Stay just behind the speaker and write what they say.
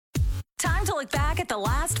Time to look back at the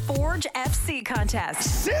last Forge FC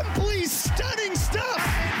contest. Simply stunning stuff.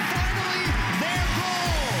 And finally, their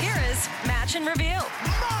goal. Here is Match and Review.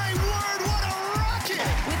 My word, what a rocket.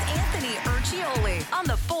 With Anthony Urciuoli on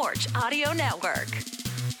the Forge Audio Network.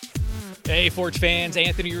 Hey, Forge fans,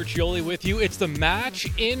 Anthony Urciuoli with you. It's the Match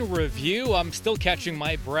in Review. I'm still catching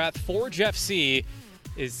my breath. Forge FC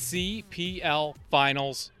is CPL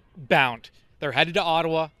Finals bound. They're headed to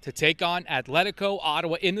Ottawa to take on Atletico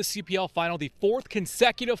Ottawa in the CPL final, the fourth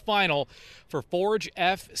consecutive final for Forge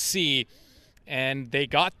FC. And they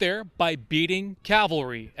got there by beating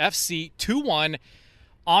Cavalry FC 2-1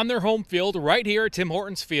 on their home field right here at Tim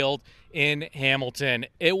Hortons Field in Hamilton.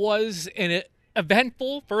 It was an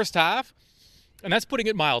eventful first half, and that's putting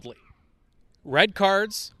it mildly. Red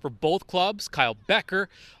cards for both clubs. Kyle Becker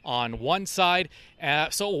on one side.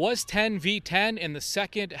 So it was 10v10 in the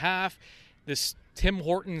second half. This Tim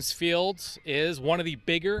Hortons Field is one of the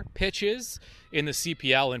bigger pitches in the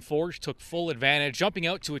CPL, and Forge took full advantage, jumping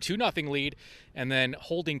out to a 2-0 lead and then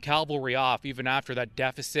holding Cavalry off even after that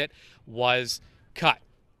deficit was cut.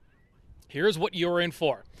 Here's what you're in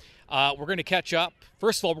for. We're going to catch up.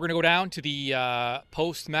 First of all, we're going to go down to the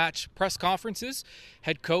post-match press conferences.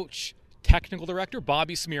 Head coach, technical director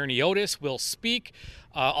Bobby Smyrniotis will speak.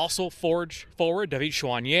 Also, Forge forward David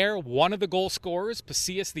Choiniere, one of the goal scorers,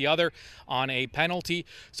 Pacius the other on a penalty.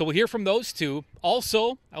 So we'll hear from those two.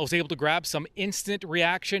 Also, I was able to grab some instant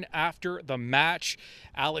reaction after the match.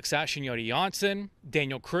 Alex Ashenyotti-Janssen,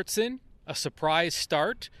 Daniel Crutzen, a surprise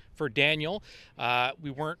start for Daniel.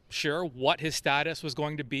 We weren't sure what his status was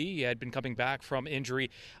going to be. He had been coming back from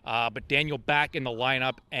injury, but Daniel back in the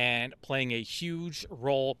lineup and playing a huge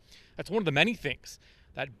role. That's one of the many things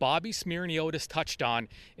that Bobby Smyrniotis touched on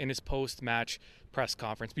in his post-match press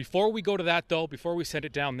conference. Before we go to that, though, before we send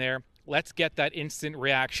it down there, let's get that instant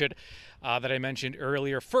reaction that I mentioned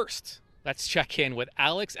earlier. First, let's check in with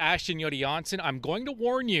Alex Ashenyotti-Janssen. I'm going to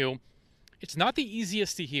warn you, it's not the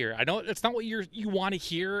easiest to hear. I know it's not what you want to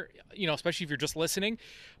hear, especially if you're just listening,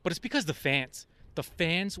 but it's because the fans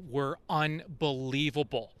were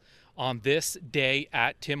unbelievable on this day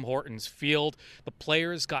at Tim Hortons Field. The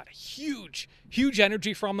players got huge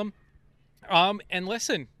energy from them. And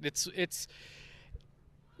listen, it's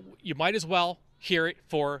you might as well hear it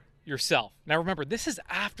for yourself. Now remember, this is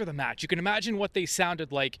after the match. You can imagine what they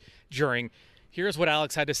sounded like during. Here's what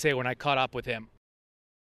Alex had to say when I caught up with him.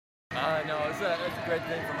 No, it's a great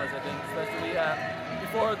thing from us, I think, especially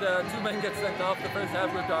before the two men get sent off. The first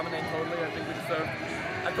half we were dominating totally. I think we deserved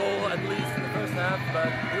a goal at least in the first half, but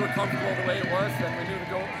we were comfortable the way it was, and we knew the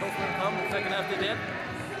goals wouldn't come. The second half they did.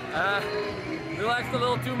 Relaxed a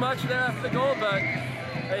little too much there after the goal, but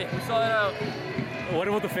hey, we saw it out. What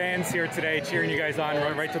about the fans here today cheering you guys on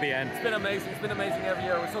right to the end? It's been amazing. It's been amazing every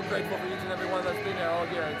year. We're so grateful for each and every one that's been here all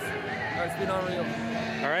year. It's been unreal.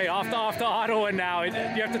 All right, off to Ottawa now. Do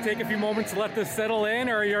you have to take a few moments to let this settle in,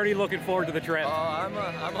 or are you already looking forward to the trip?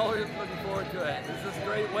 I'm always looking forward to it. This is a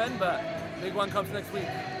great win, but big one comes next week.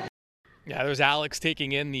 Yeah, there's Alex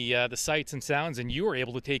taking in the sights and sounds, and you were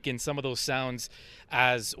able to take in some of those sounds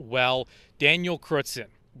as well. Daniel Crutzen,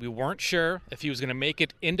 we weren't sure if he was going to make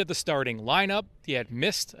it into the starting lineup. He had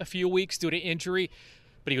missed a few weeks due to injury,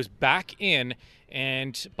 but he was back in,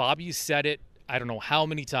 and Bobby said it, I don't know how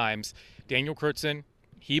many times. Daniel Crutzen,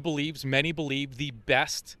 many believe, the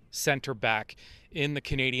best center back in the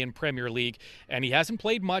Canadian Premier League. And he hasn't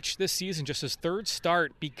played much this season, just his third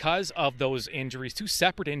start because of those injuries, two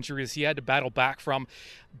separate injuries he had to battle back from.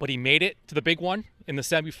 But he made it to the big one in the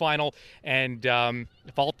semifinal. And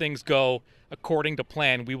if all things go according to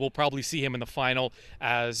plan, we will probably see him in the final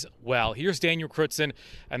as well. Here's Daniel Crutzen,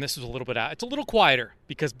 and this was it's a little quieter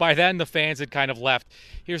because by then the fans had kind of left.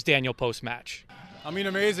 Here's Daniel post-match.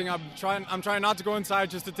 Amazing. I'm trying not to go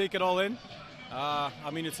inside just to take it all in.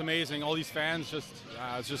 It's amazing. All these fans,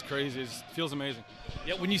 it's just crazy. It feels amazing.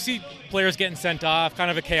 Yeah, when you see players getting sent off,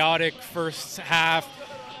 kind of a chaotic first half,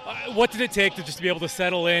 what did it take to just be able to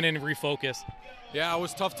settle in and refocus? Yeah, it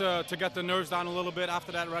was tough to get the nerves down a little bit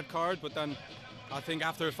after that red card, but then I think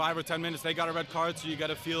after 5 or 10 minutes they got a red card, so you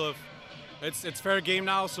get a feel of it's fair game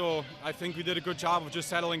now. So I think we did a good job of just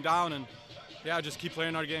settling down and just keep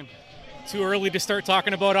playing our game. Too early to start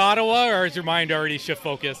talking about Ottawa, or is your mind already shift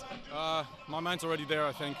focus? My mind's already there,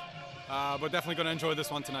 I think. But definitely going to enjoy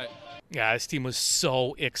this one tonight. Yeah, this team was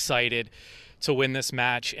so excited to win this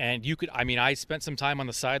match. And I spent some time on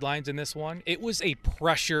the sidelines in this one. It was a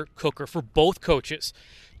pressure cooker for both coaches.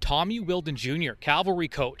 Tommy Wheeldon Jr., Cavalry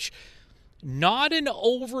coach, not an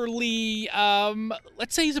overly,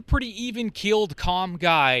 let's say he's a pretty even-keeled, calm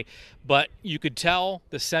guy, but you could tell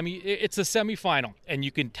it's a semifinal, and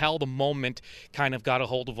you can tell the moment kind of got a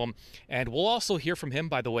hold of him. And we'll also hear from him,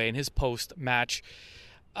 by the way, in his post-match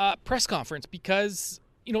press conference, because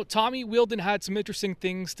Tommy Wheeldon had some interesting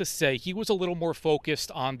things to say. He was a little more focused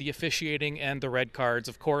on the officiating and the red cards.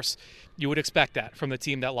 Of course, you would expect that from the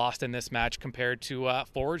team that lost in this match compared to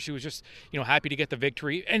Forge, who was just, happy to get the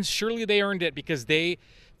victory. And surely they earned it because they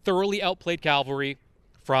thoroughly outplayed Cavalry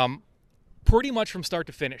from pretty much from start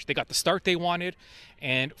to finish. They got the start they wanted,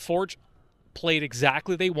 and Forge played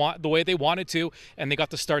exactly the way they wanted to, and they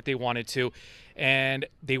got the start they wanted to. And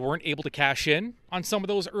they weren't able to cash in on some of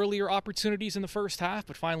those earlier opportunities in the first half,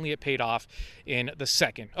 but finally it paid off in the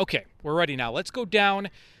second. Okay, we're ready now. Let's go down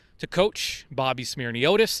to Coach Bobby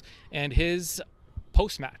Smyrniotis and his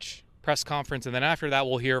post-match press conference, and then after that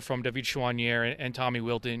we'll hear from David Choiniere and Tommy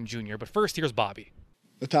Wheeldon Jr. But first, here's Bobby.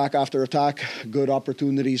 Attack after attack, good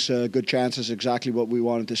opportunities, good chances, exactly what we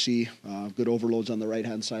wanted to see. Good overloads on the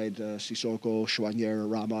right-hand side. Sissoko, Choiniere,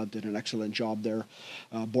 Rama did an excellent job there.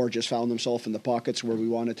 Borges found himself in the pockets where we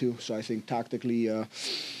wanted to. So I think tactically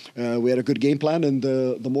we had a good game plan. And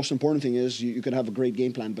the most important thing is you can have a great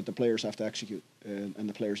game plan, but the players have to execute. And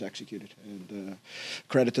the players executed. And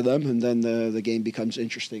credit to them. And then the game becomes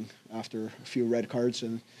interesting after a few red cards.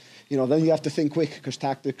 And, then you have to think quick because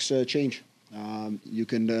tactics change. You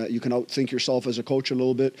can outthink yourself as a coach a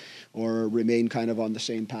little bit or remain kind of on the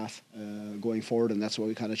same path going forward, and that's what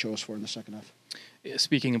we kind of chose for in the second half.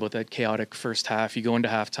 Speaking about that chaotic first half, you go into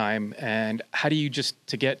halftime, and how do you just,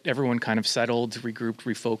 to get everyone kind of settled, regrouped,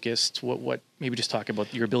 refocused, what maybe just talk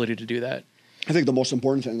about your ability to do that? I think the most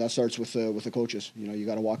important thing, that starts with the coaches. You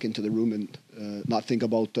got to walk into the room and not think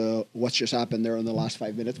about what's just happened there in the last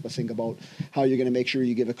 5 minutes, but think about how you're going to make sure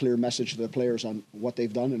you give a clear message to the players on what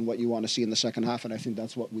they've done and what you want to see in the second half. And I think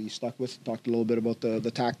that's what we stuck with. Talked a little bit about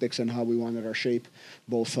the tactics and how we wanted our shape,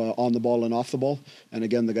 both on the ball and off the ball. And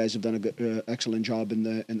again, the guys have done an excellent job in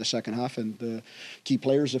the second half, and the key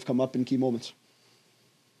players have come up in key moments.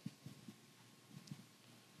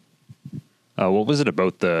 What was it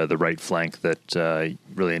about the right flank that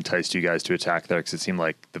really enticed you guys to attack there? Because it seemed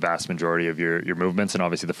like the vast majority of your movements, and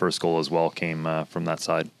obviously the first goal as well, came from that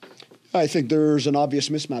side. I think there's an obvious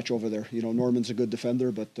mismatch over there. Norman's a good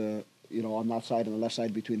defender, but on that side and the left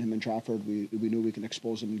side between him and Trafford, we knew we can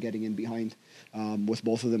expose him getting in behind. With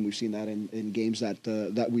both of them, we've seen that in games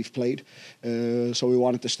that we've played. So we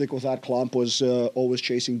wanted to stick with that. Klomp was always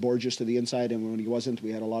chasing Borges to the inside, and when he wasn't,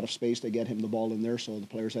 we had a lot of space to get him the ball in there. So the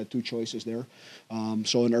players had two choices there.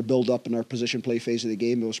 So in our build-up and our position play phase of the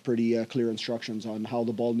game, it was pretty clear instructions on how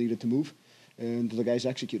the ball needed to move, and the guys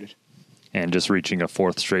executed. And just reaching a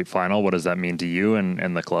fourth straight final, what does that mean to you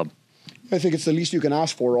and the club? I think it's the least you can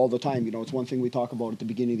ask for all the time. It's one thing we talk about at the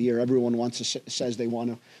beginning of the year. Everyone says they want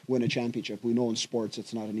to win a championship. We know in sports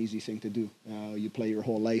it's not an easy thing to do. You play your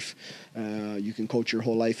whole life. You can coach your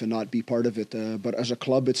whole life and not be part of it. But as a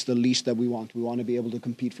club, it's the least that we want. We want to be able to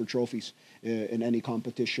compete for trophies in any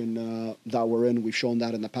competition that we're in. We've shown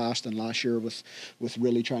that in the past and last year with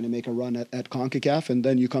really trying to make a run at CONCACAF. And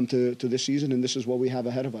then you come to this season, and this is what we have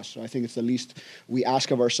ahead of us. So I think it's the least we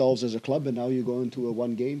ask of ourselves as a club. And now you go into a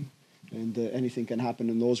one game. And anything can happen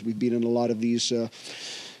in those. We've been in a lot of these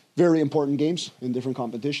very important games in different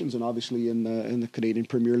competitions, and obviously in the Canadian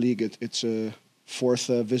Premier League, it's a fourth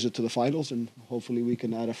visit to the finals, and hopefully we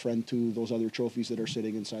can add a friend to those other trophies that are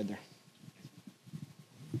sitting inside there.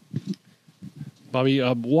 Bobby,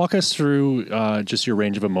 walk us through just your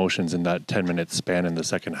range of emotions in that 10-minute span in the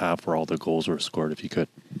second half where all the goals were scored, if you could.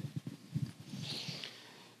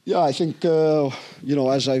 Yeah, I think,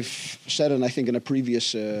 as I've said, and I think in a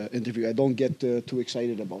previous interview, I don't get too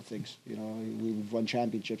excited about things. We've won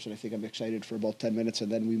championships, and I think I'm excited for about 10 minutes,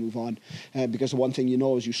 and then we move on. Because the one thing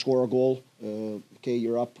is you score a goal, okay,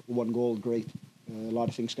 you're up 1 goal, great. A lot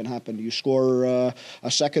of things can happen. You score a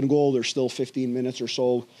second goal, there's still 15 minutes or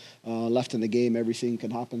so left in the game. Everything can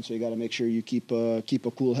happen, so you got to make sure you keep a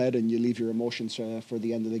cool head and you leave your emotions for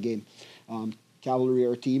the end of the game. Cavalry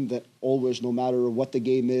are a team that always, no matter what the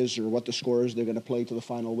game is or what the score is, they're going to play to the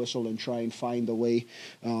final whistle and try and find a way,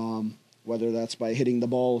 whether that's by hitting the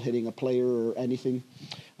ball, hitting a player, or anything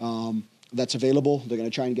that's available. They're going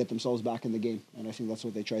to try and get themselves back in the game, and I think that's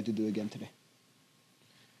what they tried to do again today.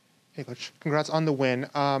 Hey, Coach. Congrats on the win.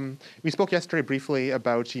 We spoke yesterday briefly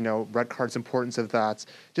about, red cards, importance of that.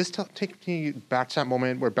 Just take me back to that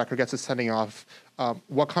moment where Becker gets a sending off.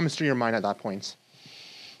 What comes through your mind at that point?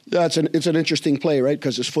 Yeah, it's an interesting play, right?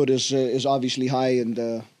 Because his foot is obviously high, and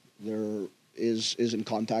there isn't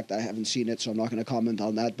contact. I haven't seen it, so I'm not going to comment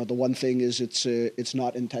on that. But the one thing is, it's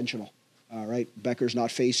not intentional. Right, Becker's not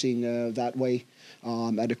facing that way.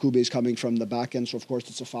 Adekube is coming from the back end, so of course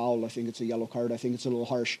it's a foul. I think it's a yellow card. I think it's a little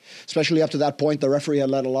harsh, especially up to that point. The referee had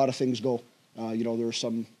let a lot of things go. There were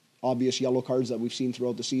some obvious yellow cards that we've seen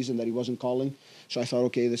throughout the season that he wasn't calling. So I thought,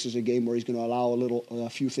 okay, this is a game where he's going to allow a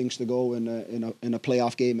few things to go in a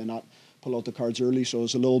playoff game and not pull out the cards early. So it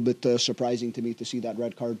was a little bit surprising to me to see that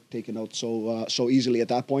red card taken out so easily at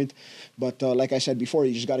that point. But like I said before,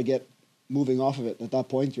 you just got to get moving off of it. At that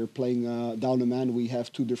point, you're playing down a man. We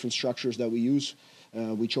have two different structures that we use.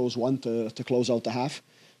 We chose one to close out the half.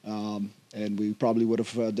 And we probably would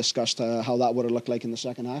have discussed how that would have looked like in the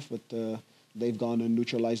second half, but they've gone and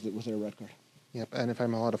neutralized it with their red card. Yep, and if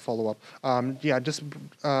I'm allowed to follow up, just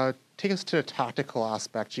take us to a tactical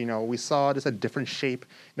aspect. We saw just a different shape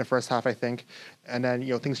in the first half, I think, and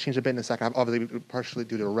then things changed a bit in the second half, obviously partially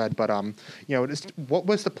due to red. But just what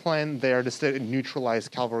was the plan there, just to neutralize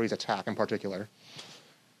Cavalry's attack in particular?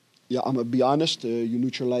 Yeah, I'm gonna be honest. You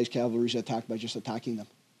neutralize Cavalry's attack by just attacking them,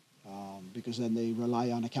 because then they rely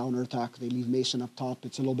on a counterattack. They leave Mason up top.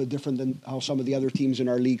 It's a little bit different than how some of the other teams in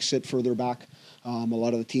our league sit further back. A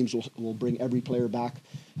lot of the teams will bring every player back.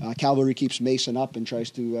 Cavalry keeps Mason up and tries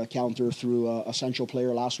to counter through a central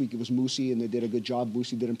player. Last week it was Moosey, and they did a good job.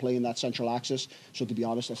 Moosey didn't play in that central axis, so to be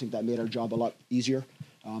honest, I think that made our job a lot easier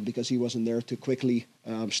because he wasn't there to quickly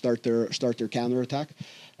start their counterattack.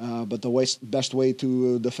 But the best way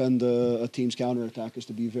to defend a team's counterattack is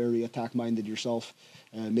to be very attack-minded yourself,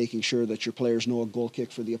 making sure that your players know a goal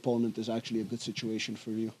kick for the opponent is actually a good situation for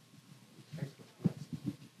you.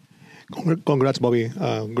 Congrats, Bobby.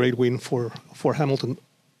 Great win for Hamilton.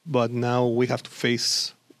 But now we have to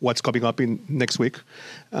face what's coming up in next week.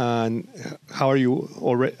 And how are you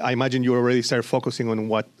already? I imagine you already started focusing on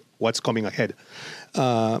what's coming ahead.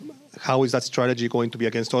 How is that strategy going to be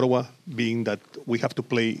against Ottawa, being that we have to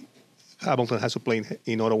play, Hamilton has to play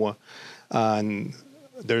in Ottawa, and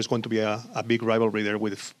there's going to be a big rivalry there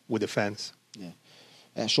with the fans?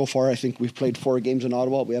 Yeah. So far, I think we've played 4 games in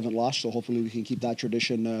Ottawa. We haven't lost, so hopefully we can keep that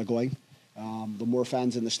tradition going. The more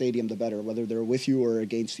fans in the stadium, the better, whether they're with you or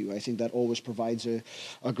against you. I think that always provides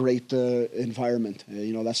a great environment.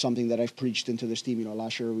 That's something that I've preached into this team.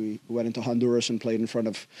 Last year we went into Honduras and played in front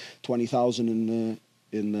of 20,000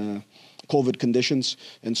 in COVID conditions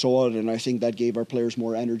and so on, and I think that gave our players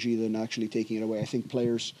more energy than actually taking it away. I think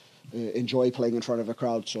players enjoy playing in front of a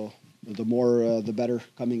crowd, so the more, the better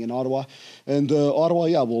coming in Ottawa. And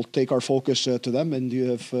Ottawa, we'll take our focus to them, and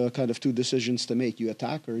you have kind of 2 decisions to make. You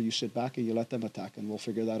attack or you sit back and you let them attack, and we'll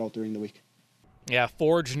figure that out during the week. Yeah,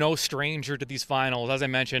 Forge, no stranger to these finals. As I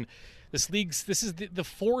mentioned, this is the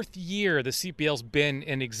 4th year the CPL's been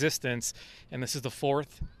in existence, and this is the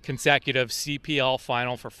 4th consecutive CPL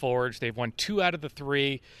final for Forge. They've won 2 out of the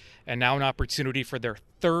 3, and now an opportunity for their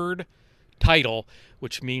 3rd title,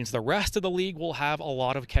 which means the rest of the league will have a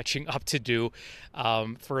lot of catching up to do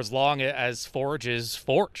for as long as Forge is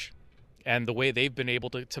Forge, and the way they've been able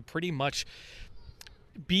to pretty much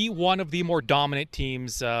be one of the more dominant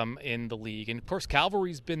teams in the league. And of course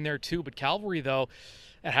Cavalry's been there too, but Cavalry, though,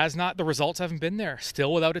 the results haven't been there.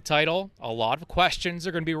 Still without a title. A lot of questions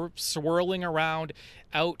are going to be swirling around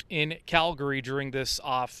out in Calgary during this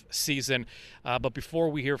off season. But before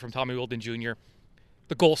we hear from Tommy Wheeldon Jr.,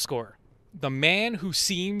 the goal scorer, the man who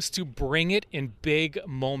seems to bring it in big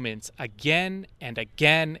moments again and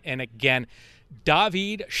again and again,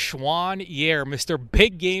 David Choiniere, Mr.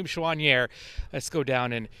 Big Game Choiniere. Let's go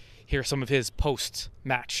down and hear some of his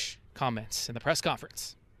post-match comments in the press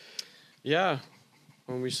conference. Yeah,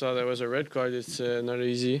 when we saw there was a red card, it's not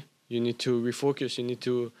easy. You need to refocus. You need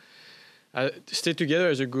to stay together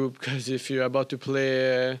as a group, because if you're about to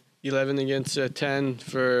play 11 against 10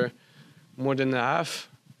 for more than a half,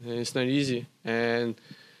 it's not easy. And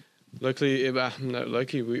luckily,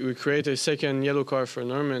 we created a second yellow card for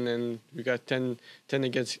Norman, and we got 10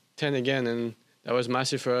 against 10 again, and that was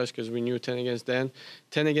massive for us because we knew 10 against 10.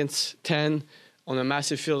 10 against 10 on a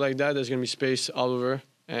massive field like that, there's going to be space all over,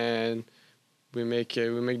 and we make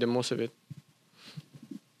the most of it.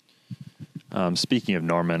 Speaking of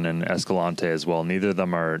Norman and Escalante as well, neither of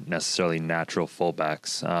them are necessarily natural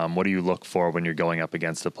fullbacks. What do you look for when you're going up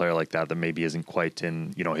against a player like that maybe isn't quite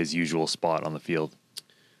in his usual spot on the field?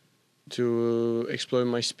 To exploit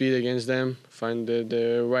my speed against them, find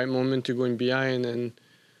the right moment to go in behind and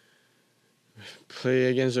play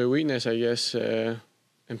against their weakness, I guess,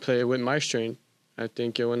 and play with my strength. I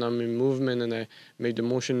think when I'm in movement and I make the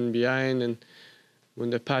motion behind, and when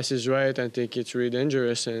the pass is right, I think it's really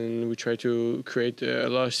dangerous, and we try to create a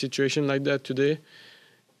lot of situations like that today.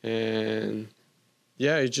 And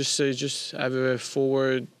yeah, just have a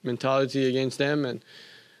forward mentality against them and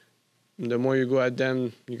the more you go at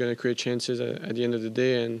them, you're going to create chances at the end of the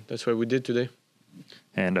day, and that's what we did today.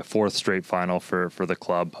 And a fourth straight final for the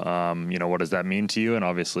club. What does that mean to you? And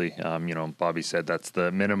obviously, Bobby said that's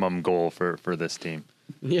the minimum goal for this team.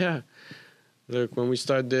 Yeah. Look, when we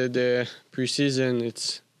started the preseason,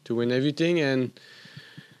 it's to win everything, and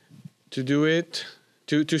to do it,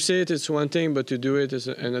 to say it's one thing, but to do it is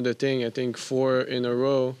another thing. I think 4 in a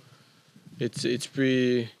row, it's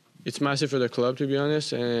massive for the club, to be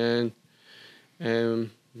honest, and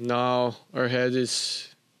now our head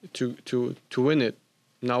is to win it.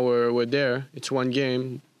 Now we're there. It's one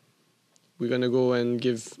game. We're gonna go and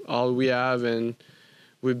give all we have, and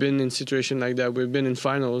we've been in situation like that. We've been in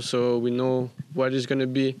finals, so we know what it's gonna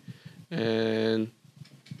be, and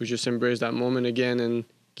we just embrace that moment again and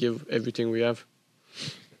give everything we have.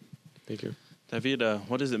 Thank you. David,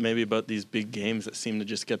 what is it maybe about these big games that seem to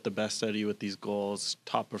just get the best out of you with these goals,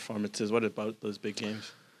 top performances? What about those big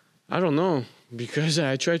games? I don't know, because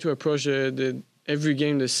I try to approach every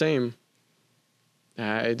game the same.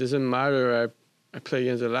 It doesn't matter. I play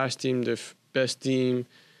against the last team, the best team,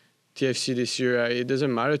 TFC this year. It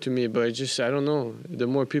doesn't matter to me, but I don't know. The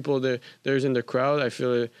more people there's in the crowd, I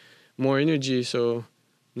feel more energy, so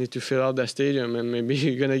I need to fill out that stadium, and maybe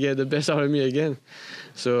you're going to get the best out of me again.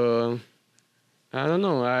 So, I don't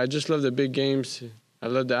know. I just love the big games. I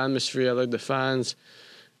love the atmosphere. I like the fans.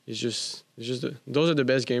 Those are the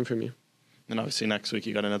best games for me. And obviously next week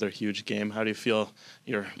you got another huge game. How do you feel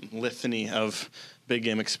your litany of big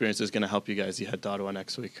game experience is going to help you guys? You head to Ottawa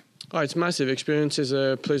next week. Oh, it's massive. Experiences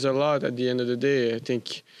plays a lot at the end of the day. I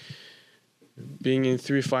think being in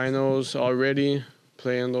 3 finals already,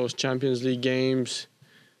 playing those Champions League games,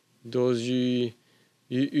 those you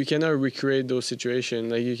cannot recreate those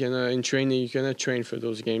situations. Like you cannot in training, you cannot train for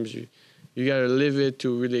those games. You gotta live it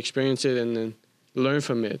to really experience it and then learn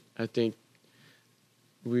from it. I think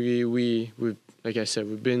we like I said,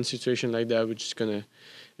 we've been in a situation like that. We're just gonna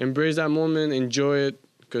embrace that moment, enjoy it,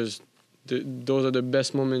 because those are the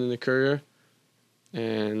best moments in the career,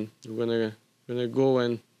 and we're gonna go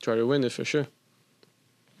and try to win it for sure.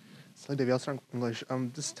 So, David, I'll start in English.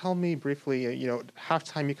 Just tell me briefly,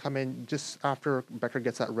 halftime you come in just after Becker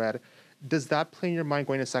gets that red. Does that play in your mind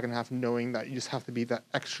going to second half, knowing that you just have to be that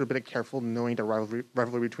extra bit careful, knowing the rivalry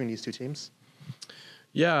between these two teams?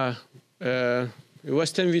 Yeah, it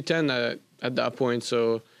was 10v10 at that point,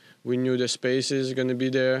 so we knew the space is going to be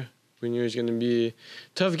there. We knew it's going to be a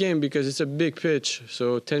tough game because it's a big pitch.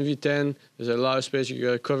 So 10v10, there's a lot of space. You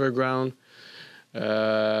got to cover ground.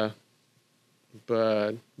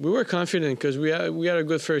 But we were confident because we had a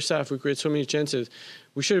good first half. We created so many chances.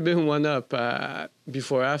 We should have been 1-up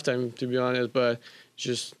before halftime, to be honest. But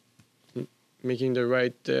just making the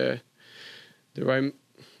right,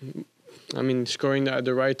 scoring at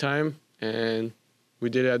the right time, and we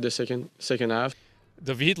did it at the second half.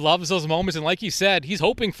 David loves those moments, and like you said, he's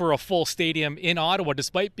hoping for a full stadium in Ottawa,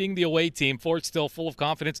 despite being the away team. Ford's still full of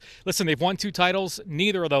confidence. Listen, they've won 2 titles.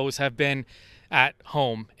 Neither of those have been at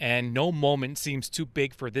home, and no moment seems too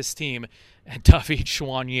big for this team. And David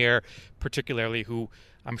Choiniere, particularly, who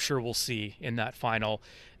I'm sure we'll see in that final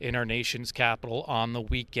in our nation's capital on the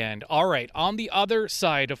weekend. All right, on the other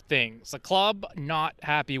side of things, the club not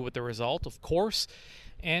happy with the result, of course,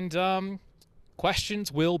 and questions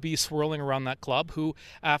will be swirling around that club, who,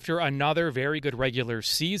 after another very good regular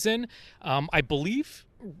season, I believe,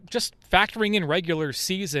 just factoring in regular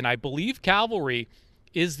season, I believe Cavalry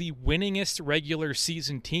is the winningest regular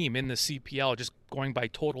season team in the CPL, just going by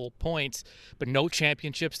total points, but no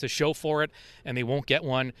championships to show for it, and they won't get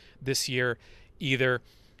one this year either.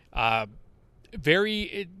 The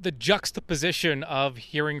juxtaposition of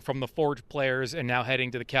hearing from the Forge players and now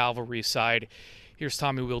heading to the Cavalry side. Here's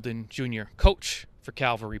Tommy Wheeldon Jr., coach for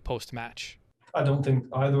Cavalry post-match. I don't think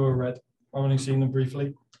either were red. I've only seen them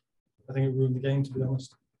briefly. I think it ruined the game, to be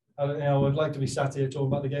honest. I'd like to be sat here talking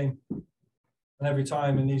about the game. And every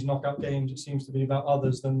time in these knockout games, it seems to be about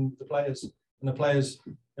others than the players. And the players,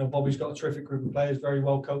 Bobby's got a terrific group of players, very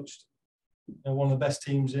well coached. One of the best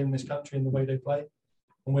teams in this country in the way they play.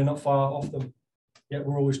 And we're not far off them. Yet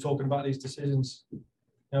we're always talking about these decisions.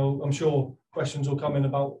 I'm sure questions will come in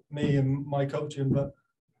about me and my coaching, but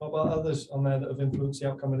what about others on there that have influenced the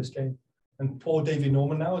outcome of this game? And poor Davey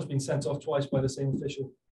Norman now has been sent off twice by the same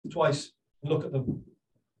official. Twice. Look at them.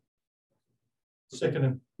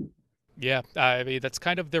 Sickening. Yeah, I mean, that's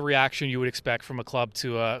kind of the reaction you would expect from a club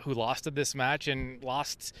to who lost in this match and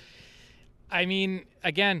lost. I mean,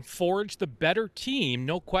 again, Forge the better team,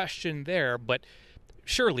 no question there, but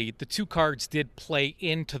surely the two cards did play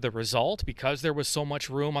into the result because there was so much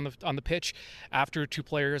room on the pitch after two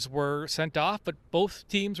players were sent off, but both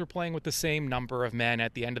teams were playing with the same number of men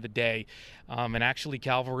at the end of the day. And actually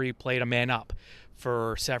Cavalry played a man up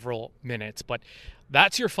for several minutes. But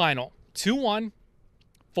that's your final. 2-1.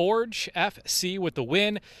 Forge FC with the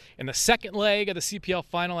win in the second leg of the CPL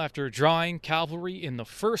final after drawing Cavalry in the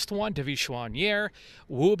first one. David Choiniere,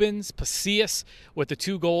 Woobens, Pacius with the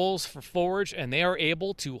 2 goals for Forge, and they are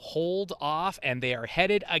able to hold off, and they are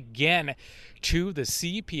headed again to the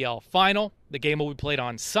CPL final. The game will be played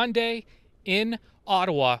on Sunday in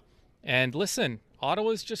Ottawa. And listen,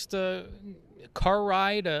 Ottawa is just a car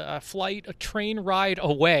ride, a flight, a train ride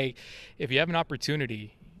away. If you have an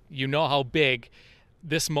opportunity, you know how big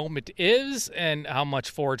this moment is and how much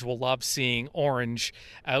Forge will love seeing Orange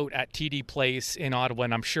out at TD Place in Ottawa.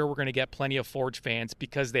 And I'm sure we're going to get plenty of Forge fans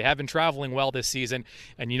because they have been traveling well this season,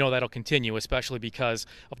 and you know that'll continue, especially because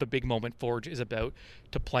of the big moment Forge is about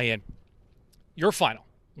to play in. Your final,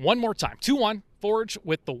 one more time, 2-1, Forge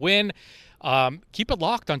with the win. Keep it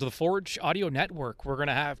locked onto the Forge Audio Network. We're going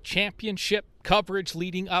to have championship coverage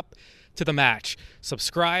leading up to the match.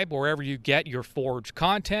 Subscribe wherever you get your Forge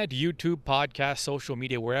content, YouTube, podcast, social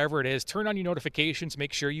media, wherever it is. Turn on your notifications.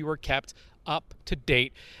 Make sure you are kept up to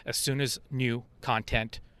date as soon as new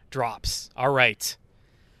content drops. All right.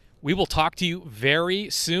 We will talk to you very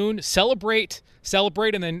soon. Celebrate,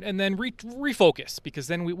 and then refocus, because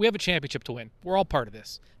then we have a championship to win. We're all part of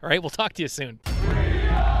this. All right. We'll talk to you soon.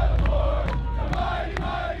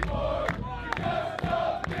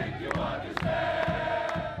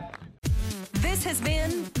 This has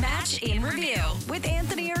been Match in Review with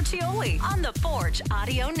Anthony Urciuoli on the Forge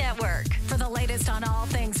Audio Network. For the latest on all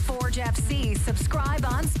things Forge FC, subscribe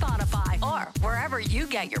on Spotify or wherever you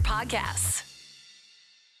get your podcasts.